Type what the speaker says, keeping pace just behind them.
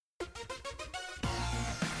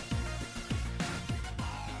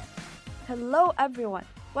Hello everyone,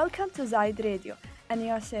 welcome to Zajel Radio.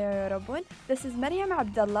 안녕하세요 여러분. This is Maryam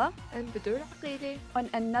Abdallah and Badur Aqili on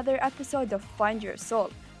another episode of Find Your Soul.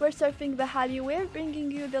 We're surfing the Hallyu wave,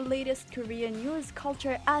 bringing you the latest Korean news,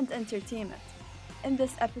 culture, and entertainment. In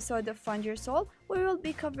this episode of Find Your Soul, we will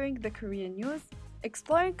be covering the Korean news,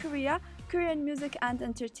 exploring Korea, Korean music and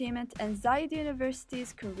entertainment, and Zajed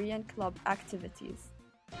University's Korean club activities.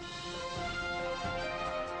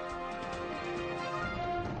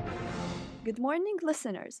 Good morning,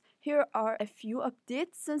 listeners. Here are a few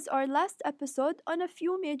updates since our last episode on a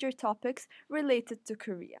few major topics related to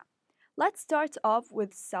Korea. Let's start off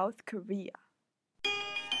with South Korea.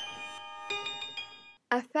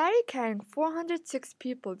 A ferry carrying 406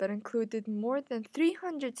 people that included more than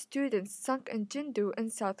 300 students sunk in Jindu in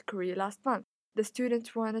South Korea last month. The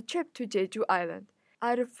students were on a trip to Jeju Island.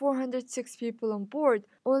 Out of 406 people on board,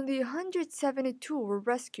 only 172 were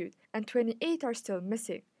rescued and 28 are still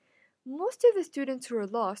missing. Most of the students who were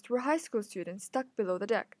lost were high school students stuck below the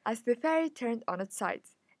deck as the ferry turned on its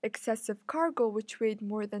sides. Excessive cargo, which weighed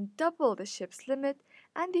more than double the ship's limit,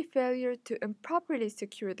 and the failure to improperly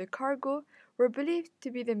secure the cargo were believed to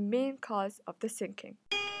be the main cause of the sinking.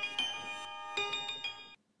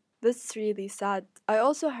 This is really sad. I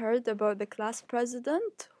also heard about the class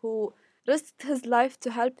president who risked his life to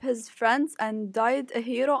help his friends and died a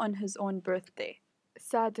hero on his own birthday.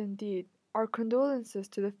 Sad indeed. Our condolences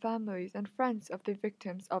to the families and friends of the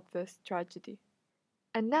victims of this tragedy.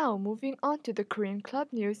 And now, moving on to the Korean club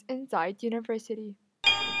news in Zajed University.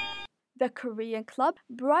 The Korean club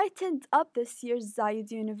brightened up this year's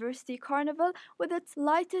Zajed University Carnival with its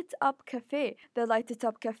Lighted Up Cafe. The Lighted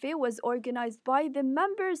Up Cafe was organized by the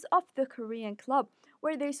members of the Korean club,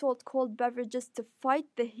 where they sold cold beverages to fight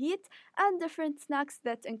the heat and different snacks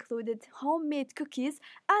that included homemade cookies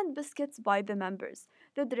and biscuits by the members.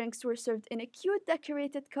 The drinks were served in cute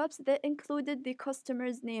decorated cups that included the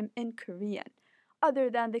customer's name in Korean. Other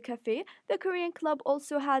than the cafe, the Korean club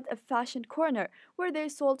also had a fashion corner where they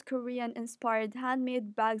sold Korean-inspired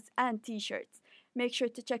handmade bags and t-shirts. Make sure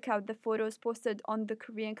to check out the photos posted on the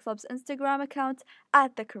Korean club's Instagram account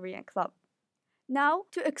at the Korean club. Now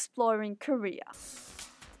to Exploring Korea.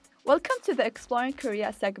 Welcome to the Exploring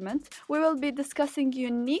Korea segment. We will be discussing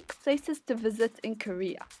unique places to visit in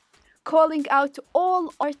Korea. Calling out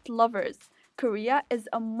all art lovers, Korea is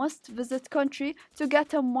a must-visit country to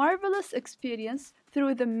get a marvelous experience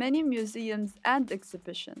through the many museums and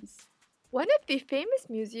exhibitions. One of the famous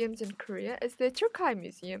museums in Korea is the Turkai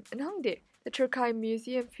Museum in Hongdae. The Turkai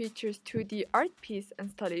Museum features 2D art piece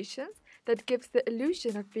installations that gives the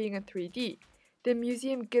illusion of being in 3D. The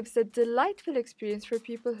museum gives a delightful experience for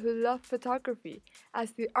people who love photography,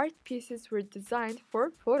 as the art pieces were designed for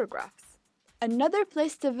photographs. Another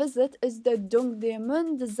place to visit is the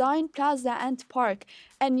Dongdaemun Design Plaza and Park,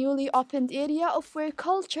 a newly opened area of where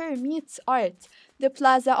culture meets art. The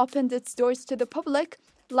plaza opened its doors to the public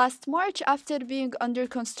last March after being under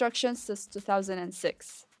construction since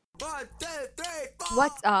 2006.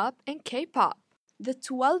 What's up in K-pop? The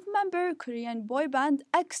 12-member Korean boy band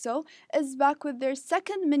EXO is back with their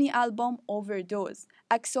second mini-album, Overdose.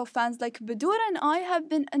 EXO fans like Badur and I have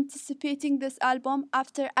been anticipating this album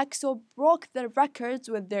after EXO broke the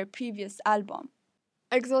records with their previous album.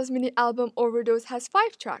 EXO's mini-album Overdose has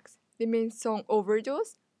 5 tracks. The main song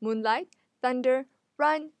Overdose, Moonlight, Thunder,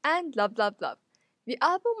 Run, and Love Love Love. The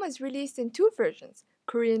album was released in 2 versions,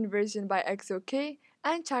 Korean version by EXO K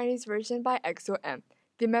and Chinese version by EXO M.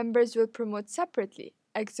 The members will promote separately,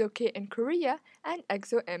 EXO K in Korea and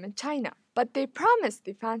EXO M in China. But they promised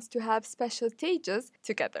the fans to have special stages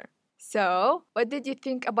together. So, what did you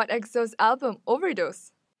think about EXO's album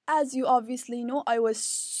Overdose? As you obviously know, I was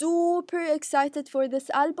super excited for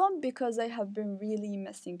this album because I have been really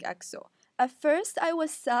missing EXO. At first, I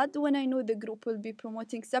was sad when I knew the group will be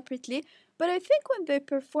promoting separately, but I think when they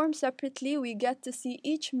perform separately, we get to see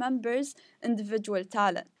each member's individual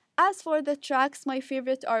talent. As for the tracks, my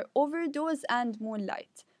favorite are Overdose and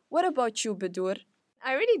Moonlight. What about you, Badur?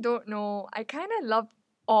 I really don't know. I kind of love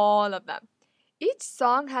all of them. Each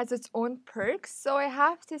song has its own perks, so I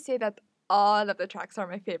have to say that all of the tracks are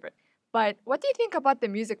my favorite. But what do you think about the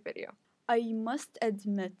music video? I must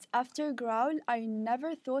admit, after Growl, I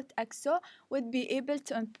never thought EXO would be able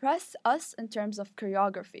to impress us in terms of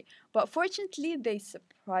choreography. But fortunately, they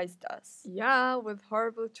surprised us. Yeah, with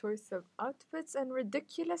horrible choice of outfits and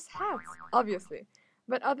ridiculous hats, obviously.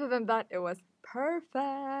 But other than that, it was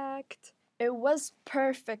perfect. It was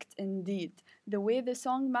perfect indeed. The way the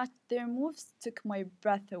song matched their moves took my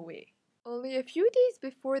breath away. Only a few days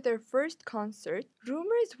before their first concert,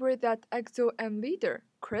 rumors were that EXO-M leader,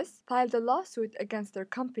 Chris, filed a lawsuit against their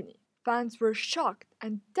company. Fans were shocked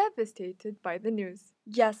and devastated by the news.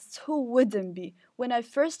 Yes, who wouldn't be? When I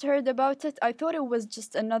first heard about it, I thought it was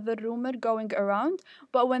just another rumor going around,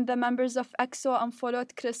 but when the members of EXO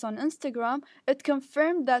unfollowed Chris on Instagram, it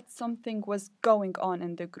confirmed that something was going on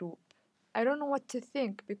in the group. I don't know what to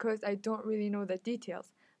think because I don't really know the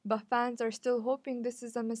details, but fans are still hoping this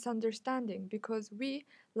is a misunderstanding because we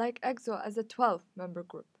like EXO as a 12-member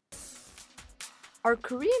group. Our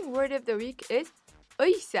Korean word of the week is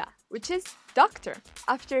의사, which is doctor.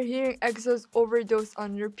 After hearing EXO's Overdose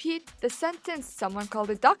on repeat, the sentence someone called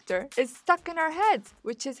a doctor is stuck in our heads,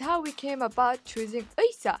 which is how we came about choosing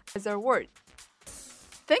의사 as our word.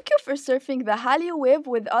 Thank you for surfing the Hallyu wave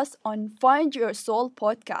with us on Find Your Soul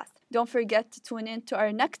podcast. Don't forget to tune in to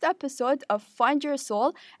our next episode of Find Your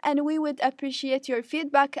Soul, and we would appreciate your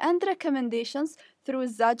feedback and recommendations through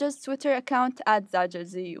Zajel's Twitter account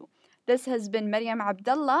 @ZajelZU. This has been Maryam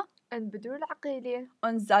Abdallah and Badul Aqili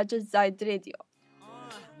on Zajel Zaid Radio.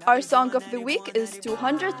 Our song of the week is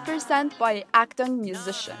 200% by Acton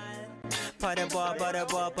Musician.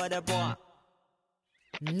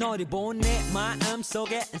 너를 본 내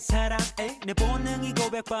마음속에 사랑해 내 본능이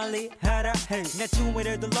고백 빨리 하라 해 내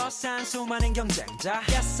주위를 둘러싼 수많은 경쟁자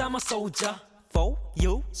Yes I'm a soldier for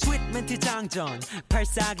you Sweet 멘트 장전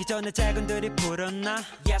발사기 전에 재군들이 불었나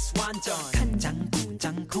Yes 완전 간장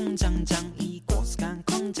공장 공장장 이곳 간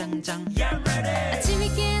공장장 Yeah ready 아침이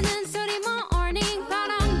깨는 소리 more morning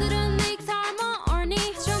바람들은 make time more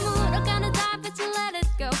horny 저물어가는 달빛을 let it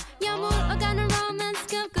go 여물어가는 romance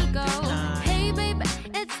꿈꾸고 Hey baby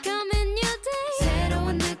it's coming new day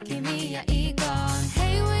새로운 느낌이야 이건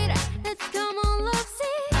Hey wait let's come on love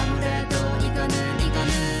see 아무래도 이거는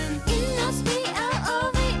It must be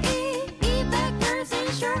L-O-V-E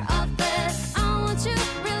 200% sure of this I want you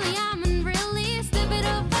really I'm in really stupid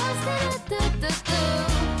of us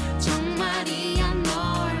정말이야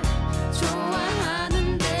널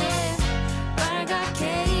좋아하는데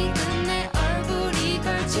빨갛게 익은 내 얼굴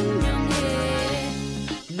이걸 증명해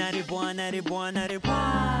나를 봐 나를 봐 나를 봐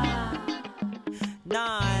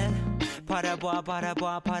날 바라봐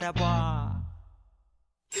바라봐 바라봐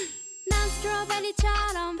난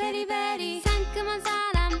스트로베리처럼 베리베리 상큼한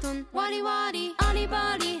사람 돈 워리워리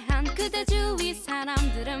어리버리한 그대 주위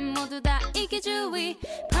사람들은 모두 다 이기주의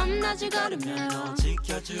밤낮을 걸으며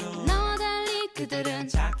지켜줘 너와 달리 그들은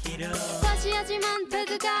자기를 과시하지만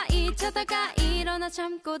배드가 잊혀다가 일어나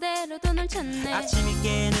잠꼬대로도 널 찾네 아침이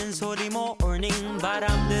깨는 소리 morning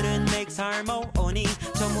바람들은 make harmony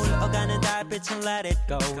저물어가는 달빛은 let it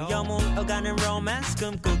go 여물어가는 romance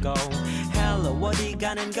꿈꾸고 hello 어디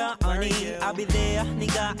가는 거니 I'll be there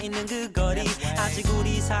네가 있는 그 거리 아직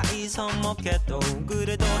우리 사이 서먹해도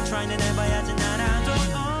그래도 try는 해봐야지 나라도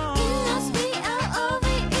It must be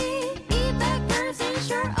L-O-V-E 200%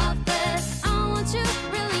 sure of this I want you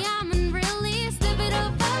really I'm in really stupid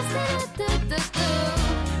of us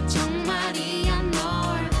정말이야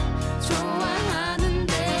널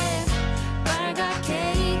좋아하는데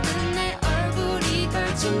빨갛게 익은 내 얼굴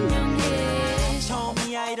이걸 증명해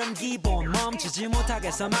처음이야 이런 기분 멈추지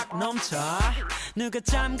못하겠어 막 넘쳐 누가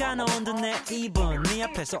잠가놓은 듯 내 입은 네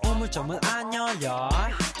앞에서 우물쭈물 안 열려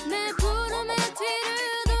내 부름의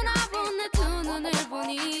뒤를 돌아본 내 두 눈을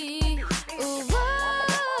보니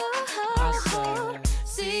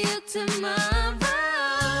See you tomorrow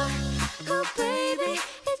Oh baby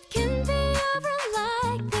it can be ever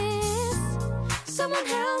like this Someone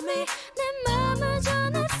help me 내 맘을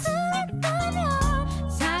전할 수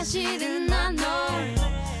있다면 사실은 난 널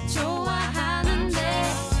좋아하는데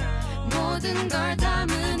모든 걸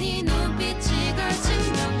담은 이 눈빛이 걸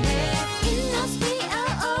증명해 It must be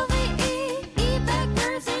L-O-V-E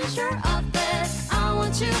 200% sure of this I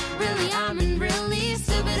want you really I'm in really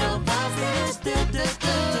stupid of us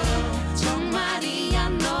정말이야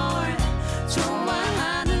널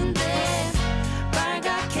좋아하는데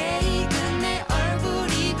빨갛게 익은 내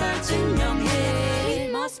얼굴 이걸 증명해 It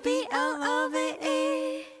must be L-O-V-E